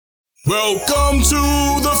Welcome to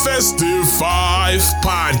the Festive 5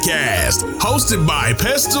 podcast, hosted by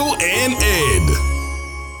Pestell and Ed.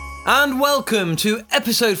 And welcome to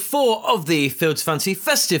episode 4 of the Fields Fancy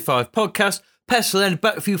Festive 5 podcast. Pestell and Ed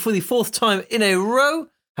back for you for the 4th time in a row.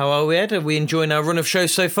 How are we, Ed? Are we enjoying our run of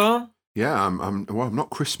shows so far? Yeah, I'm not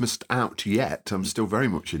Christmased out yet. I'm still very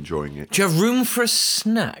much enjoying it. Do you have room for a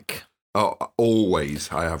snack? Oh,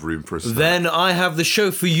 always I have room for a snack. Then I have the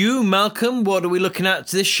show for you, Malcolm. What are we looking at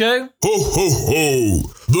this show? Ho, ho, ho!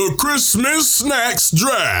 The Christmas Snacks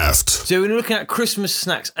Draft. So we're looking at Christmas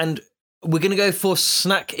snacks, and we're going to go for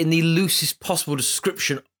snack in the loosest possible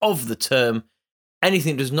description of the term.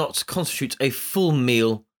 Anything that does not constitute a full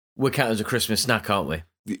meal, we're counting as a Christmas snack, aren't we?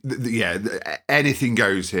 Yeah, anything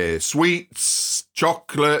goes here. Sweets,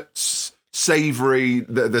 chocolates, savoury,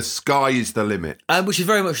 the sky is the limit. Which is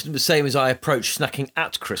very much the same as I approach snacking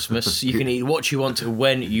at Christmas. You can eat what you want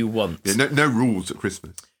when you want. Yeah, no rules at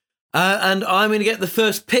Christmas. And I'm going to get the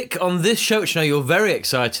first pick on this show, which I know you're very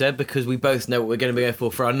excited at, because we both know what we're going to be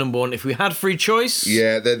going for our number one. If we had free choice...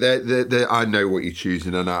 Yeah, I know what you're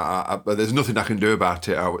choosing, and but there's nothing I can do about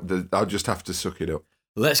it. I'll just have to suck it up.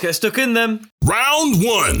 Let's get stuck in then. Round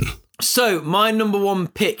 1. So, my number one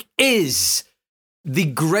pick is the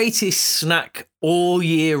greatest snack all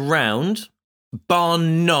year round, bar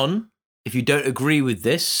none. If you don't agree with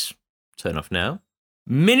this, turn off now.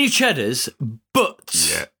 Mini cheddars,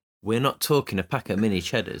 but we're not talking a pack of mini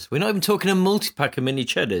cheddars. We're not even talking a multi-pack of mini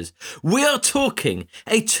cheddars. We are talking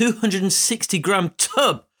a 260-gram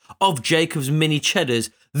tub of Jacob's mini cheddars,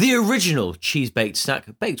 the original cheese-baked snack,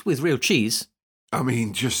 baked with real cheese. I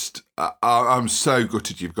mean, I'm so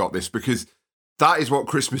gutted you've got this, because that is what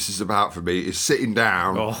Christmas is about for me, is sitting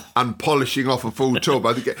down and polishing off a full tub.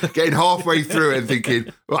 I think getting halfway through it and thinking,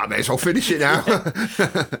 well, I may as well finish it now.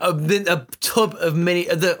 a tub of mini...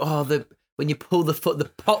 when you pull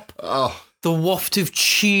the pop... The waft of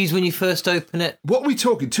cheese when you first open it. What are we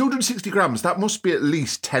talking? 260 grams? That must be at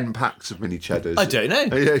least 10 packs of mini cheddars. I don't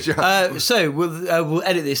know. Yeah, sure. So we'll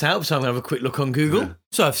edit this out, so I'm going to have a quick look on Google. Yeah.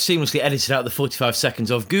 So I've seamlessly edited out the 45 seconds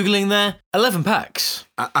of Googling there. 11 packs.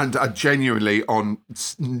 And genuinely, on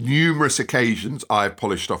numerous occasions, I've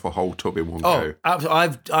polished off a whole tub in one go.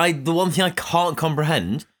 The one thing I can't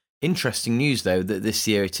comprehend, interesting news though, that this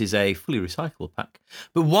year it is a fully recyclable pack.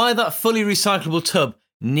 But why that fully recyclable tub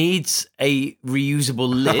needs a reusable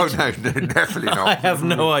lid? Oh, no, definitely not. I have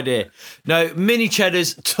no idea. No, mini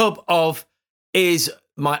cheddars tub of is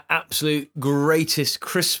my absolute greatest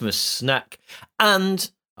Christmas snack.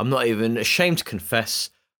 And I'm not even ashamed to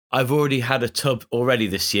confess, I've already had a tub already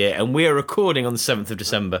this year, and we are recording on the 7th of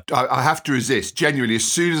December. I have to resist. Genuinely, as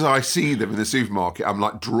soon as I see them in the supermarket, I'm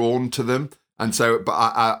like drawn to them. And so, but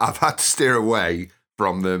I've had to steer away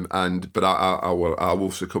from them, but I will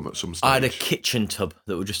succumb at some stage. I had a kitchen tub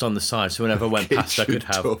that was just on the side, so whenever I went past, I could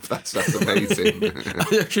have. Tub. That's amazing.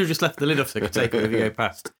 I should have just left the lid off so I could take it if you go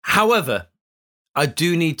past. However, I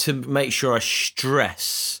do need to make sure I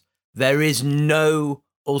stress there is no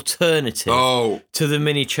alternative to the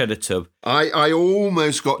mini cheddar tub. I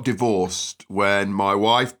almost got divorced when my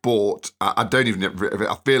wife bought. I don't even.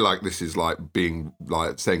 I feel like this is like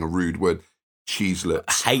saying a rude word. Cheeselets.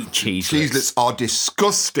 I hate cheeselets. Cheeselets are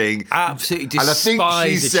disgusting. Absolutely despise. And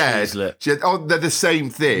I think she said, cheeselet. They're the same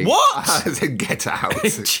thing. What? I said, get out.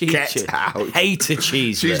 Get out. Hate a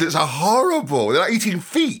cheeselet. Cheeselets are horrible. They're like eating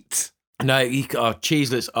feet. No,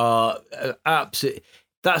 cheeselets are absolutely...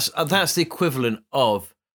 That's the equivalent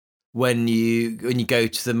of when you go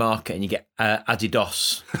to the market and you get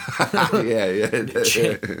Adidas.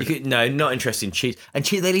 Yeah. No, not interested in cheese. And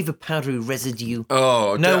they leave a powdery residue.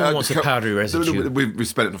 Oh, no one wants a powdery residue. We've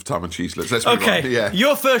spent enough time on cheeselets. Let's move on. Yeah.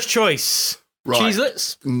 Your first choice. Right.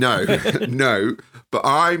 Cheeselets? No. But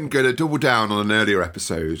I'm going to double down on an earlier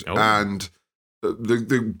episode. And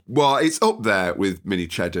it's up there with mini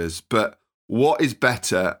cheddars. But what is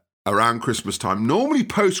better around Christmas time, normally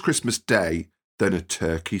post-Christmas Day, than a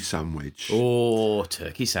turkey sandwich? Oh,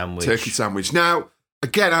 turkey sandwich. Turkey sandwich. Now,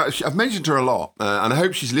 again, I've mentioned her a lot, and I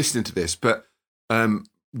hope she's listening to this, but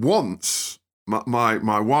once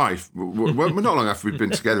my wife, not long after we'd been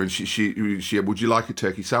together, and she would you like a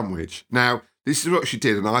turkey sandwich? Now, this is what she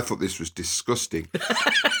did, and I thought this was disgusting.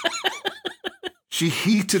 She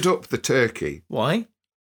heated up the turkey. Why?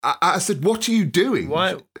 I said, what are you doing?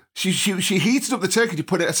 Why? She heated up the turkey to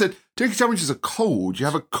put it. I said, turkey sandwiches are cold. You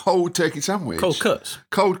have a cold turkey sandwich. Cold cuts.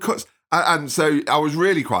 Cold cuts. And so I was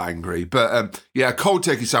really quite angry. But a cold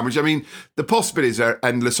turkey sandwich. I mean, the possibilities are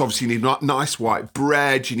endless. Obviously, you need nice white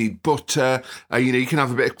bread. You need butter. You can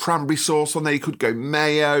have a bit of cranberry sauce on there. You could go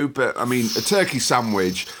mayo. But I mean, a turkey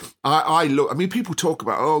sandwich I mean, people talk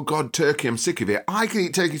about, oh God, turkey, I'm sick of it. I can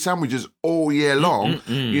eat turkey sandwiches all year long,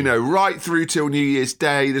 right through till New Year's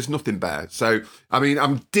Day. There's nothing better. So, I mean,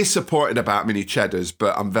 I'm disappointed about mini cheddars,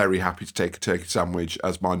 but I'm very happy to take a turkey sandwich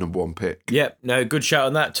as my number one pick. Yep, no, good shout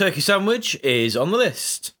on that. Turkey sandwich is on the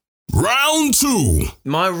list. Round 2.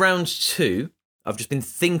 My round 2, I've just been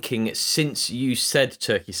thinking since you said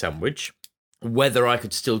turkey sandwich, whether I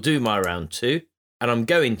could still do my round 2, and I'm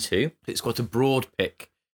going to. It's got a broad pick.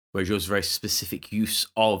 Whereas yours is very specific use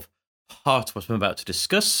of part of what I'm about to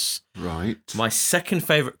discuss. Right. My second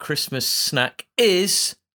favourite Christmas snack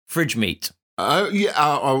is fridge meat. Oh,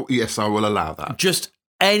 yeah. Yes, I will allow that. Just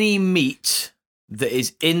any meat that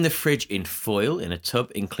is in the fridge in foil, in a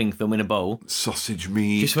tub, in cling film, in a bowl. Sausage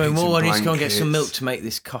meat. Just going, I need to go and get some milk to make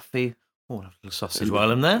this coffee. Oh, a little sausage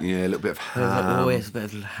while I'm there. Yeah, a little bit of ham. Always a bit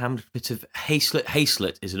of ham, a bit of hazelnut.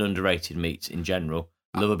 Hazelnut is an underrated meat in general.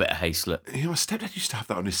 Love a bit of hazelnut. My stepdad used to have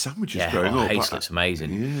that on his sandwiches growing up. Hazelnut's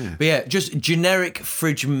amazing. Yeah. But yeah, just generic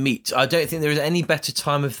fridge meat. I don't think there is any better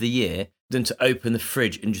time of the year than to open the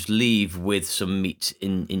fridge and just leave with some meat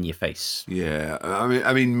in your face. Yeah.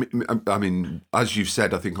 I mean, as you've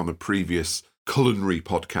said, I think on the previous culinary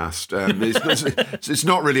podcast, it's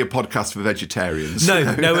not really a podcast for vegetarians.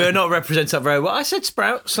 No, we're not representing that very well. I said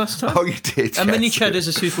sprouts last time. Oh, you did. And mini cheddars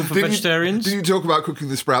are suitable for vegetarians. Did you talk about cooking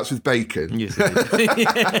the sprouts with bacon? Yes, I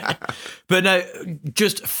did. But no,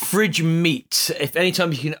 just fridge meat. If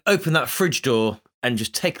anytime you can open that fridge door and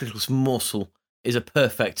just take a little morsel is a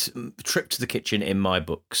perfect trip to the kitchen in my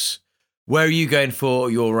books. Where are you going for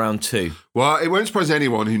your round 2? Well, it won't surprise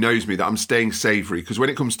anyone who knows me that I'm staying savoury, because when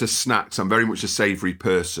it comes to snacks, I'm very much a savoury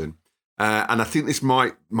person. And I think this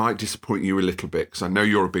might disappoint you a little bit, because I know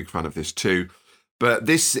you're a big fan of this too. But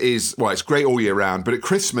this is, it's great all year round. But at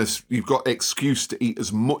Christmas, you've got excuse to eat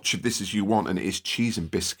as much of this as you want, and it is cheese and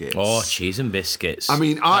biscuits. Oh, cheese and biscuits. I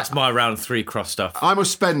mean, that's my round 3 crossed off. I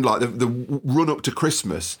must spend like the run up to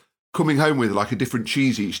Christmas coming home with like a different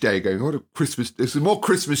cheese each day, going, oh, there's more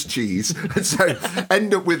Christmas cheese. And so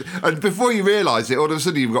end up with, and before you realise it, all of a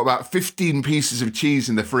sudden you've got about 15 pieces of cheese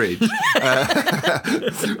in the fridge,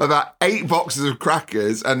 about 8 boxes of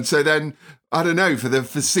crackers. And so then, I don't know, for the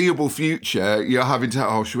foreseeable future, you're having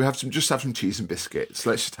to, should we have some cheese and biscuits?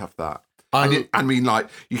 Let's just have that. I mean, like,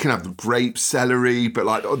 you can have the grape celery, but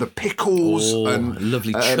like the pickles and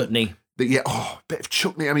lovely chutney. A bit of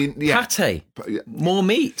chutney. I mean, yeah. Pate. More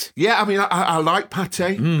meat. Yeah, I mean, I like pate.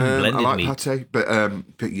 Blended I like meat. Pate,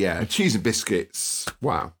 but yeah, cheese and biscuits.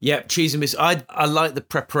 Wow. Yeah, cheese and biscuits. I like the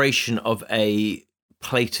preparation of a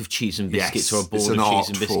plate of cheese and biscuits, or a bowl of cheese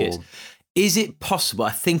and biscuits. Form. Is it possible?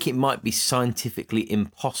 I think it might be scientifically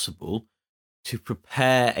impossible to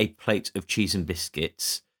prepare a plate of cheese and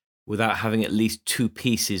biscuits without having at least 2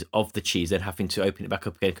 pieces of the cheese, then having to open it back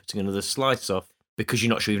up again, cutting another slice off, because you're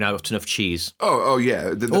not sure you've now got enough cheese. Oh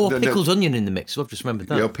yeah. Or pickled onion in the mix. I've just remembered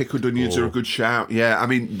that. Yeah, pickled onions are a good shout. Yeah, I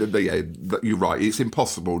mean, you're right. It's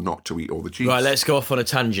impossible not to eat all the cheese. Right, let's go off on a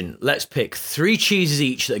tangent. Let's pick 3 cheeses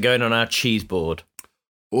each that are going on our cheese board.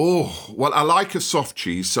 Oh, well, I like a soft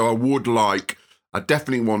cheese, so I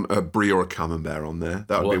definitely want a brie or a camembert on there.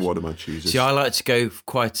 That would be one of my cheeses. See, I like to go for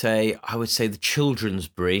I would say the children's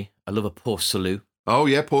brie. I love a Port Salut. Oh,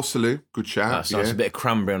 yeah, Port Salut. Good shout. That's nice. A bit of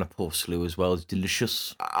cranberry on a Port Salut as well. It's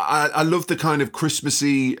delicious. I love the kind of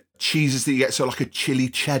Christmassy cheeses that you get, so like a chili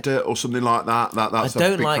cheddar or something like that. That's I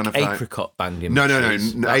don't a big like kind of apricot banged in. No.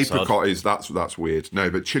 Apricot is, that's weird.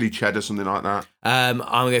 No, but chili cheddar, something like that. I'm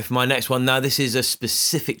going to go for my next one. Now, this is a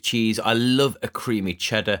specific cheese. I love a creamy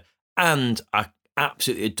cheddar, and I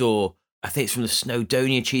absolutely adore, I think it's from the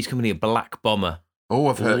Snowdonia Cheese Company, a Black Bomber. Oh,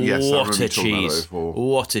 I've heard, yes. What a cheese.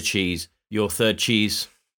 What a cheese. Your third cheese?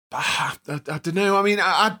 I don't know. I mean,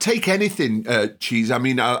 I'd take anything cheese. I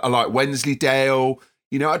mean, I like Wensleydale.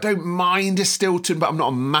 You know, I don't mind a Stilton, but I'm not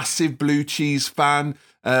a massive blue cheese fan.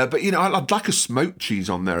 But, you know, I'd like a smoked cheese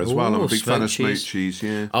on there as well. I'm a big fan of smoked cheese,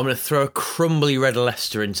 yeah. I'm going to throw a crumbly red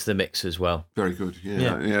Leicester into the mix as well. Very good,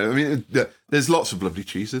 yeah. I mean, there's lots of lovely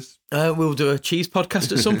cheeses. We'll do a cheese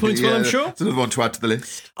podcast at some point as well, I'm sure. It's another one to add to the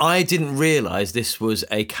list. I didn't realise this was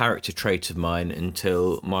a character trait of mine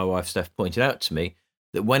until my wife Steph pointed out to me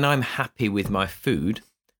that when I'm happy with my food,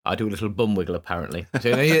 I do a little bum wiggle, apparently. So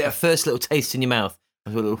you get a first little taste in your mouth. A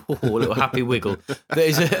little happy wiggle. That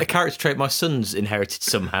is a character trait my son's inherited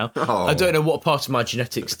somehow. Oh. I don't know what part of my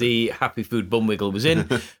genetics the happy food bum wiggle was in,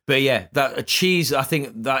 but yeah, that a cheese. I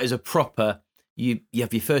think that is a proper. You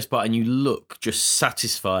have your first bite and you look just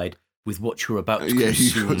satisfied with what you're about to consume. Yeah,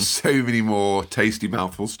 you've got so many more tasty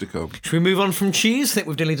mouthfuls to come. Should we move on from cheese? I think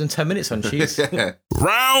we've nearly done 10 minutes on cheese.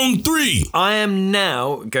 Round 3. I am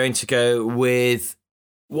now going to go with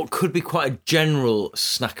what could be quite a general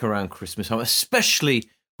snack around Christmas time, especially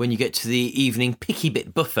when you get to the evening picky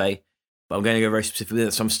bit buffet. But I'm going to go very specific with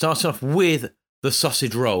it. So I'm starting off with the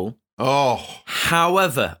sausage roll. Oh.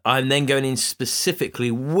 However, I'm then going in specifically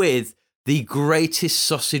with the greatest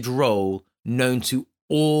sausage roll known to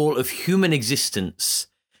all of human existence,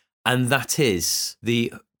 and that is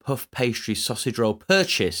the puff pastry sausage roll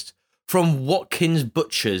purchased from Watkins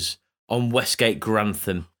Butchers on Westgate,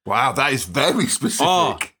 Grantham. Wow, that is very specific.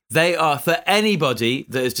 Oh, they are, for anybody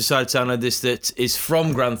that has decided to download this that is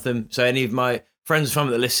from Grantham, so any of my friends and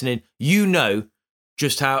family that are listening, you know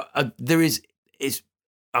just how there is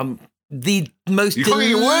the most you can't get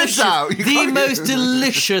your words out. The most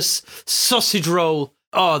delicious sausage roll.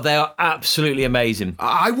 Oh, they are absolutely amazing.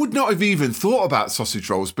 I would not have even thought about sausage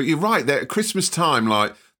rolls, but you're right. They're at Christmas time,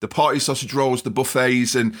 like the party sausage rolls, the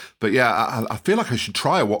buffets, but yeah, I feel like I should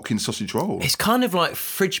try a Watkins sausage roll. It's kind of like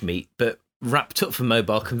fridge meat, but wrapped up for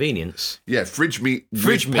mobile convenience. Yeah, fridge meat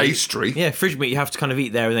with pastry. Yeah, fridge meat you have to kind of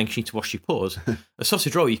eat there and then you need to wash your paws. A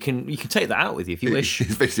sausage roll, you can take that out with you if you wish.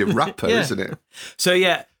 It's basically a wrapper, yeah. Isn't it? So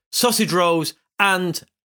yeah, sausage rolls, and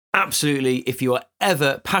absolutely, if you are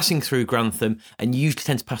ever passing through Grantham, and you usually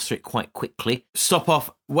tend to pass through it quite quickly, stop off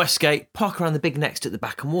Westgate, park around the big next at the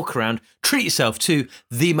back and walk around, treat yourself to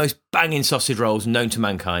the most banging sausage rolls known to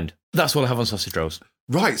mankind. That's all I have on sausage rolls.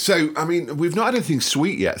 Right, so, I mean, we've not had anything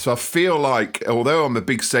sweet yet, so I feel like, although I'm a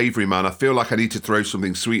big savoury man, I feel like I need to throw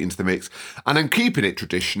something sweet into the mix, and I'm keeping it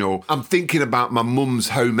traditional. I'm thinking about my mum's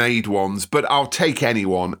homemade ones, but I'll take any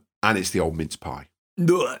one, and it's the old mince pie.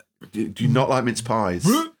 Do you not like mince pies?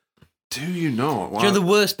 Do you not? Wow. Do you know the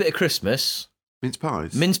worst bit of Christmas? Mince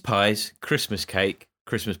pies? Mince pies, Christmas cake,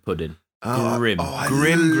 Christmas pudding. Oh, grim.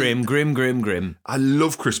 I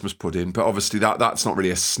love Christmas pudding, but obviously that's not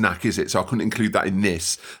really a snack, is it? So I couldn't include that in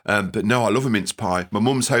this. But no, I love a mince pie. My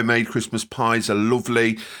mum's homemade Christmas pies are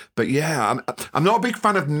lovely. But yeah, I'm not a big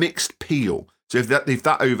fan of mixed peel. So if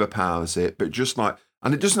that overpowers it, but just like,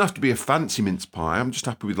 and it doesn't have to be a fancy mince pie. I'm just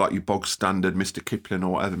happy with like your bog standard Mr. Kipling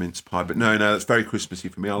or whatever mince pie. But no, that's very Christmassy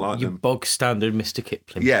for me. I like your them. Bog standard Mr.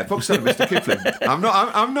 Kipling. Yeah, bog standard Mr. Kipling.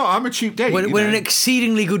 I'm a cheap date. When an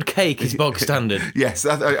exceedingly good cake is bog standard. Yes,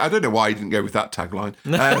 I don't know why you didn't go with that tagline.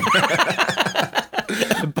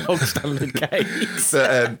 Bog standard cakes.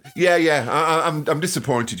 But, I'm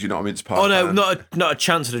disappointed you're not a mince pie. Oh no, not a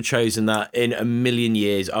chance I'd have chosen that in a million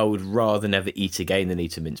years. I would rather never eat again than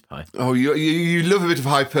eat a mince pie. Oh, you love a bit of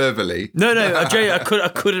hyperbole. No, I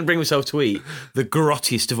couldn't bring myself to eat the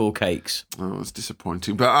grottiest of all cakes. Oh, it's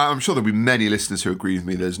disappointing. But I'm sure there'll be many listeners who agree with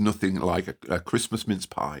me. There's nothing like a Christmas mince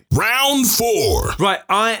pie. Round 4. Right,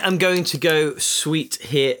 I am going to go sweet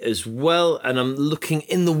here as well, and I'm looking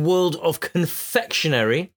in the world of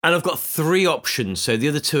confectionery. And I've got 3 options, so the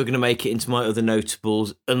other 2 are going to make it into my other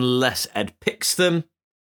notables unless Ed picks them.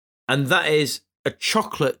 And that is a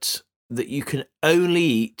chocolate that you can only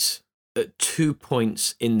eat at 2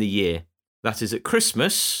 points in the year. That is at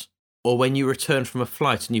Christmas or when you return from a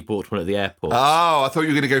flight and you bought one at the airport. Oh, I thought you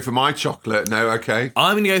were going to go for my chocolate. No, okay.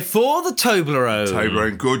 I'm going to go for the Toblerone.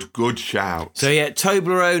 Toblerone, good shout. So yeah,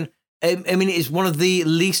 Toblerone, I mean, it is one of the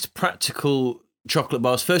least practical chocolate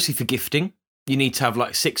bars, firstly for gifting. You need to have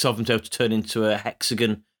like 6 of them to be able to turn into a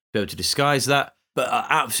hexagon, to be able to disguise that. But I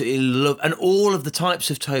absolutely love, and all of the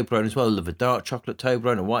types of Toblerone as well. I love a dark chocolate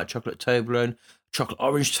Toblerone, a white chocolate Toblerone, chocolate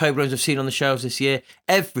orange Toblerones I've seen on the shelves this year.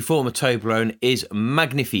 Every form of Toblerone is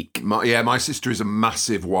magnifique. My sister is a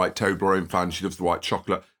massive white Toblerone fan. She loves the white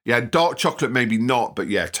chocolate. Yeah, dark chocolate maybe not, but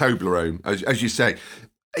yeah, Toblerone, as you say.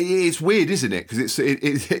 It's weird, isn't it? Because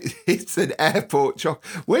it's an airport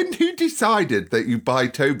chocolate. Who decided that you buy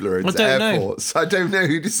Toblerones at airports? I don't know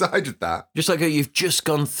who decided that. Just like you've just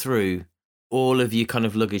gone through all of your kind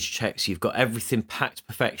of luggage checks. You've got everything packed to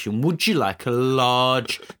perfection. Would you like a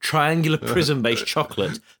large triangular prism-based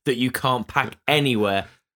chocolate that you can't pack anywhere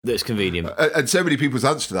that's convenient? And so many people's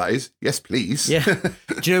answer to that is, yes, please. Yeah.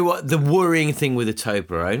 Do you know what? The worrying thing with a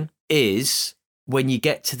Toblerone is when you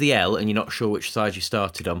get to the L and you're not sure which side you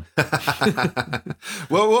started on.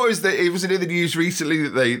 Well, what was it wasn't in the news recently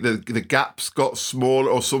that the gaps got smaller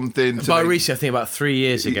or something? By recently, I think about 3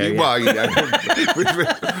 years ago. Yeah.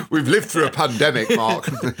 Well, we've lived through a pandemic, Mark.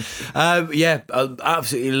 I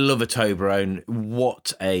absolutely love a Toblerone.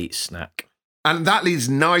 What a snack. And that leads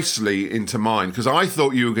nicely into mine, because I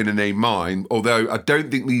thought you were going to name mine, although I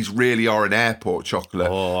don't think these really are an airport chocolate.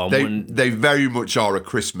 Oh, they very much are a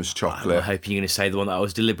Christmas chocolate. I'm hoping you're going to say the one that I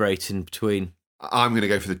was deliberating between. I'm going to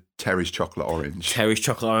go for the Terry's Chocolate Orange. Terry's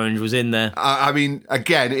Chocolate Orange was in there. I mean,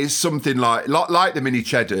 again, it's something like the mini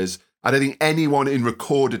cheddars. I don't think anyone in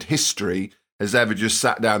recorded history has ever just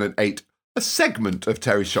sat down and ate a segment of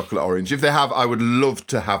Terry's chocolate orange? If they have, I would love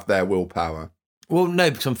to have their willpower. Well, no,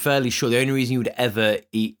 because I'm fairly sure the only reason you would ever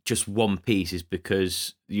eat just one piece is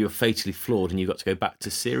because you're fatally flawed and you've got to go back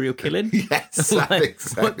to serial killing. Yes, I think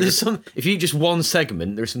so. If you eat just one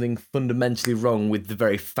segment, there's something fundamentally wrong with the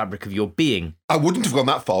very fabric of your being. I wouldn't have gone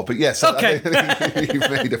that far, but yes, okay. I think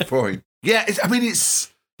you've made a point. Yeah,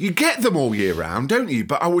 you get them all year round, don't you?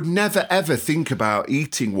 But I would never, ever think about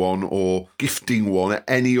eating one or gifting one at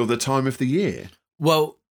any other time of the year.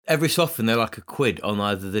 Well, every so often they're like £1 on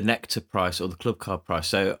either the Nectar price or the Club Card price.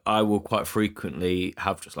 So I will quite frequently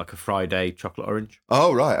have just like a Friday chocolate orange.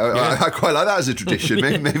 Oh, right. Yeah. I quite like that as a tradition.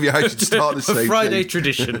 Maybe I should start the same A Friday thing.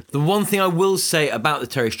 tradition. The one thing I will say about the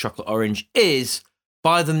Terry's chocolate orange is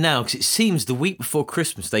buy them now, because it seems the week before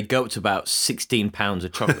Christmas they go up to about £16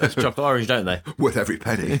 of chocolate orange, don't they? Worth every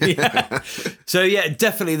penny. Yeah. So yeah,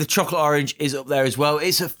 definitely the chocolate orange is up there as well.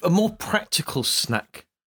 It's a more practical snack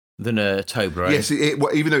than a Toblerone. Yes,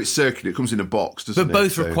 even though it's circular, it comes in a box, doesn't it? But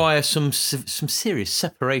both require some serious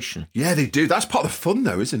separation. Yeah, they do. That's part of the fun,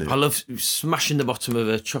 though, isn't it? I love smashing the bottom of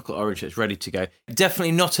a chocolate orange that's ready to go.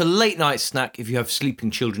 Definitely not a late night snack if you have sleeping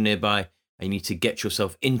children nearby and you need to get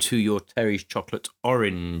yourself into your Terry's chocolate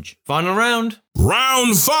orange. Final round.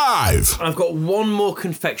 Round 5. I've got one more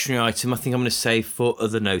confectionery item I think I'm going to save for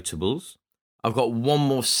other notables. I've got one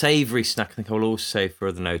more savoury snack I think I will also save for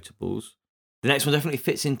other notables. The next one definitely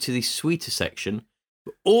fits into the sweeter section,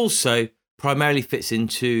 but also primarily fits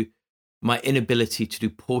into my inability to do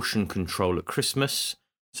portion control at Christmas.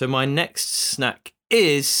 So my next snack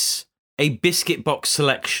is a biscuit box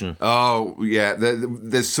selection. Oh, yeah.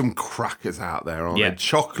 There's some crackers out there, aren't there?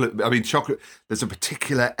 Chocolate. There's a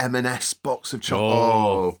particular M&S box of chocolate.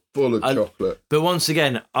 Oh, full of chocolate. But once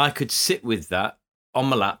again, I could sit with that on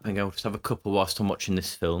my lap and go, just have a couple whilst I'm watching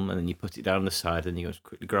this film, and then you put it down on the side and you go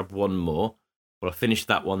quickly grab one more. Well, I'll finish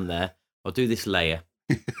that one there. I'll do this layer.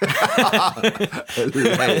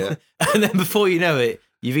 Layer. And then before you know it,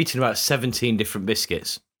 you've eaten about 17 different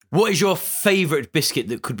biscuits. What is your favourite biscuit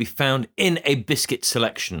that could be found in a biscuit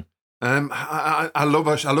selection? I love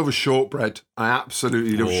a shortbread. I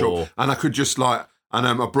absolutely love shortbread. And I could just my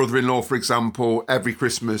brother-in-law, for example, every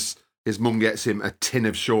Christmas, his mum gets him a tin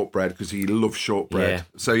of shortbread because he loves shortbread. Yeah.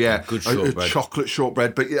 So yeah, good shortbread. A chocolate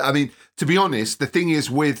shortbread. But I mean, to be honest, the thing is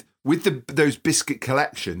with those biscuit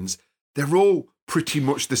collections, they're all pretty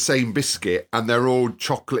much the same biscuit and they're all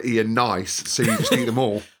chocolatey and nice. So you just eat them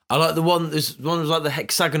all. I like there's one like the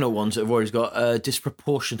hexagonal ones that have always got a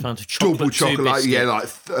disproportionate amount of chocolate. Double chocolate, like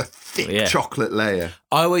a thick Yeah. chocolate layer.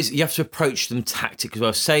 You have to approach them tactically as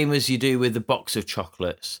well, same as you do with the box of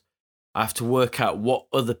chocolates. I have to work out what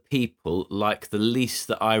other people like the least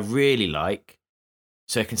that I really like,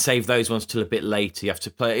 so I can save those ones till a bit later. You have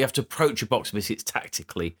to approach a box of biscuits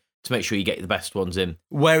tactically to make sure you get the best ones in.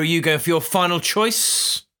 Where are you going for your final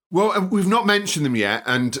choice? Well, we've not mentioned them yet,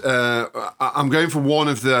 and I'm going for one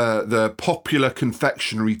of the popular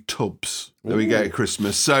confectionery tubs that we get at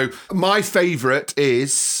Christmas. So my favourite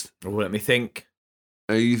is... Oh, let me think.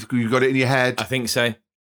 You've got it in your head? I think so.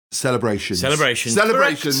 Celebrations Correct.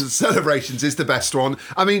 Celebrations is the best one.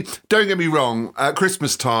 I mean, don't get me wrong. At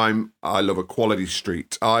Christmas time, I love a quality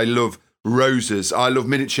street. I love roses. I love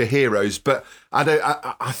miniature heroes. But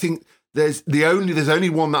I think there's only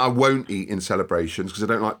one that I won't eat in Celebrations because I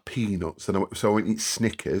don't like peanuts, so I won't eat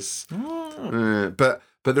Snickers.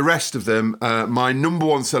 But the rest of them, my number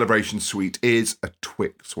one Celebration sweet is a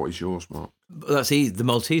Twix. What is yours, Mark? That's easy. The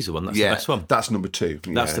Malteser one. That's the best one. That's number 2.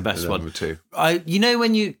 That's the best one. Number 2.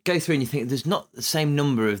 When you go through and you think there's not the same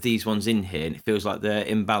number of these ones in here, and it feels like they're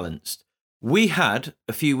imbalanced. We had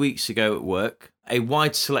a few weeks ago at work a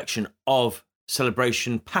wide selection of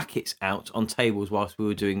Celebration packets out on tables whilst we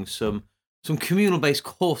were doing some communal-based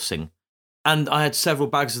coursing, and I had several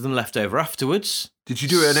bags of them left over afterwards. Did you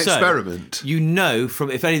do an experiment? You know,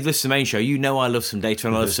 if any listen to the main show, you know I love some data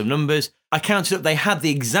and I love some numbers. I counted up, they had the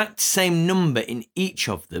exact same number in each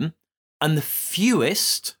of them, and the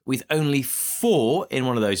fewest, with only 4 in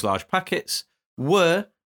one of those large packets, were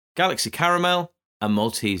Galaxy Caramel and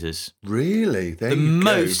Maltesers. Really? The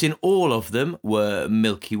most in all of them were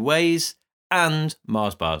Milky Ways and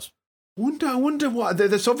Mars bars. I wonder why.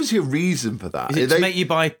 There's obviously a reason for that. Is it to make you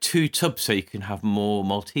buy 2 tubs so you can have more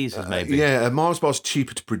Maltesers, maybe? Yeah, a Mars bar's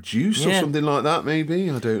cheaper to produce or something like that,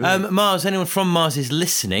 maybe. I don't know. Mars, anyone from Mars is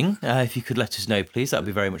listening. If you could let us know, please. That would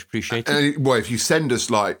be very much appreciated. Well, if you send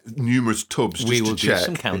us numerous tubs, we will to check. do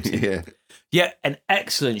some counting. Yeah, an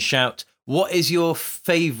excellent shout. What is your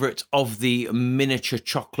favourite of the miniature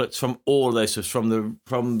chocolates from all of those? So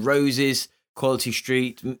from Roses, Quality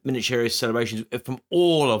Street, Miniature Celebrations, from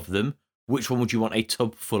all of them? Which one would you want a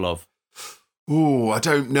tub full of? Oh, I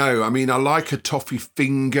don't know. I mean, I like a toffee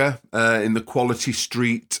finger in the Quality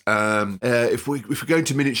Street. If we're going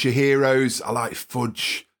to Miniature Heroes, I like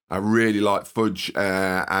fudge. I really like fudge,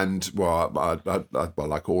 and I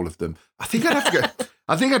like all of them. I think I'd have to go.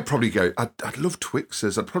 I think I'd probably go. I'd love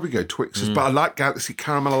Twixers. I'd probably go Twixers, but I like Galaxy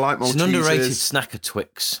Caramel. I like Maltesers. It's an underrated snack of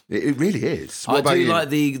Twix. It really is. I do like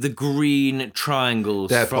the green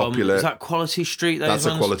triangles. They're from, popular. Is that Quality Street? That's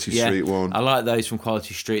a Quality Street one. I like those from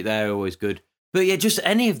Quality Street. They're always good. But yeah, just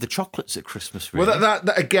any of the chocolates at Christmas, really. Well,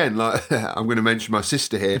 that again, like I'm going to mention my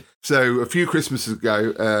sister here. So a few Christmases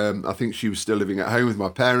ago, I think she was still living at home with my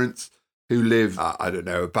parents, who live, I don't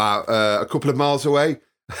know, about a couple of miles away.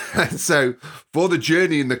 And so for the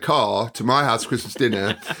journey in the car to my house Christmas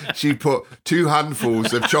dinner, she put 2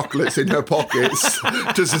 handfuls of chocolates in her pockets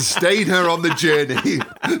to sustain her on the journey,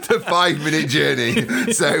 the 5-minute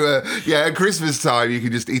journey. So at Christmas time, you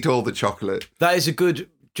can just eat all the chocolate. That is a good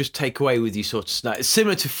just take away with you sort of snack. It's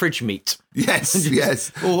similar to fridge meat. Yes,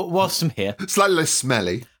 yes. Or whilst I'm here. Slightly less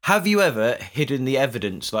smelly. Have you ever hidden the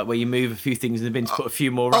evidence, like where you move a few things in the bin to put a few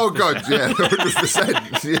more Oh, wrappers God, yeah,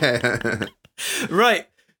 100%. Yeah. Right.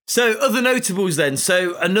 So, other notables then.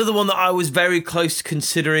 So, another one that I was very close to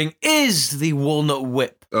considering is the walnut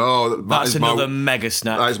whip. Oh, that's another mega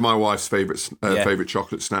snack. That is my wife's favourite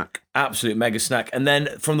chocolate snack. Absolute mega snack. And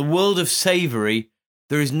then from the world of savoury,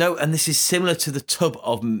 there is no, and this is similar to the tub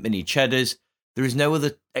of mini cheddars, there is no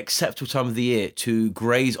other acceptable time of the year to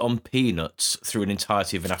graze on peanuts through an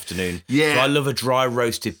entirety of an afternoon. Yeah. So I love a dry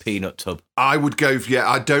roasted peanut tub. I would go for,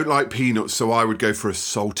 I don't like peanuts, so I would go for a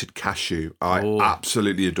salted cashew. I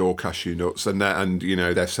absolutely adore cashew nuts, and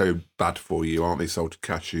they're so bad for you, aren't they, salted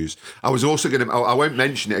cashews? I was also going to, I won't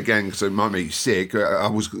mention it again because it might make you sick.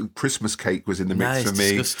 Christmas cake was in the mix for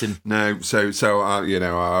me. Disgusting. No, so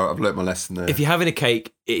I've learnt my lesson there. If you're having a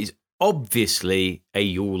cake, it is obviously a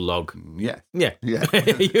Yule log. Yeah.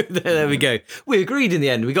 There we go. We agreed in the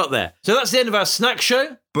end. We got there. So that's the end of our snack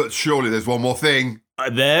show. But surely there's one more thing.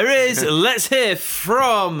 There is. Let's hear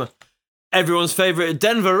from everyone's favourite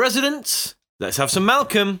Denver resident. Let's have some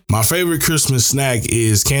Malcolm. My favorite Christmas snack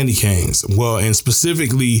is candy canes. Well, and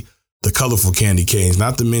specifically the colorful candy canes,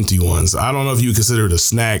 not the minty ones. I don't know if you would consider it a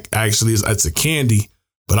snack. Actually, it's a candy,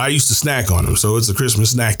 but I used to snack on them, so it's a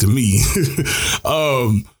Christmas snack to me.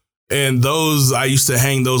 And those, I used to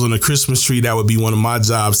hang those on the Christmas tree. That would be one of my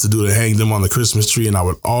jobs to hang them on the Christmas tree. And I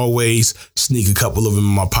would always sneak a couple of them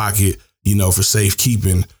in my pocket, for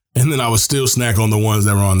safekeeping. And then I would still snack on the ones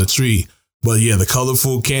that were on the tree. But yeah, the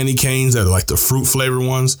colorful candy canes that are like the fruit flavored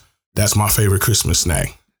ones, that's my favorite Christmas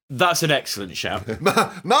snack. That's an excellent shout.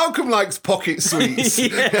 Malcolm likes pocket sweets.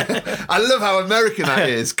 I love how American that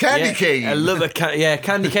is. Candy cane. I love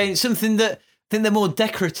candy cane. Something that I think they're more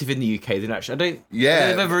decorative in the UK than actually. I don't think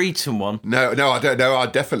I've ever eaten one. No, I don't know. I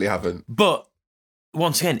definitely haven't. But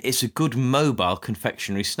once again, it's a good mobile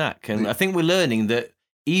confectionery snack. And I think we're learning that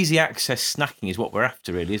easy access snacking is what we're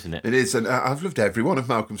after, really, isn't it? It is. And I've loved every one of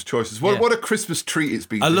Malcolm's choices. What a Christmas treat it's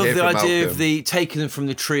been. I love the idea Malcolm. of the taking them from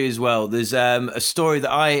the tree as well. There's a story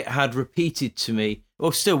that I had repeated to me,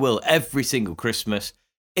 or still will, every single Christmas,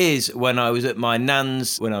 is when I was at my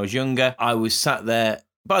nan's when I was younger. I was sat there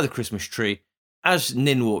by the Christmas tree. As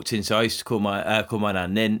Nin walked in, so I used to call my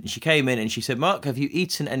nan Nin, she came in and she said, "Mark, have you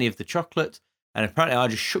eaten any of the chocolate?" And apparently I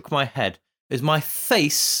just shook my head as my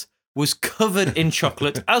face was covered in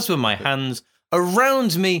chocolate, as were my hands.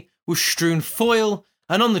 Around me was strewn foil,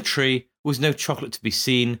 and on the tree was no chocolate to be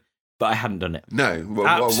seen, but I hadn't done it. No.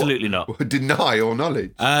 Absolutely not. Deny or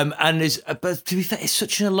knowledge. But to be fair, it's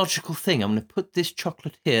such an illogical thing. I'm going to put this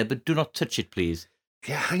chocolate here, but do not touch it, please.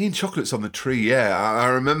 Yeah, hanging chocolates on the tree, yeah. I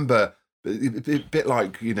remember... A bit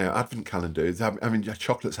like, advent calendars, having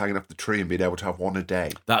chocolates hanging off the tree and being able to have one a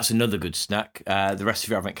day. That's another good snack. The rest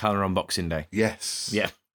of your advent calendar on Boxing Day. Yes.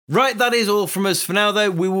 Yeah. Right, that is all from us for now,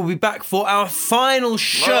 though. We will be back for our final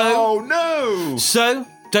show. Oh, no! So,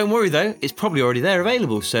 don't worry, though. It's probably already there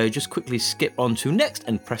available. So just quickly skip on to next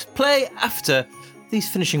and press play after these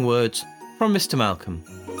finishing words from Mr. Malcolm.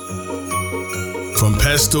 From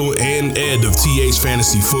Pestell and Ed of TH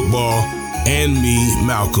Fantasy Football and me,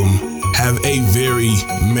 Malcolm, have a very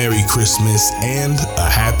Merry Christmas and a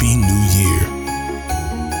Happy New Year.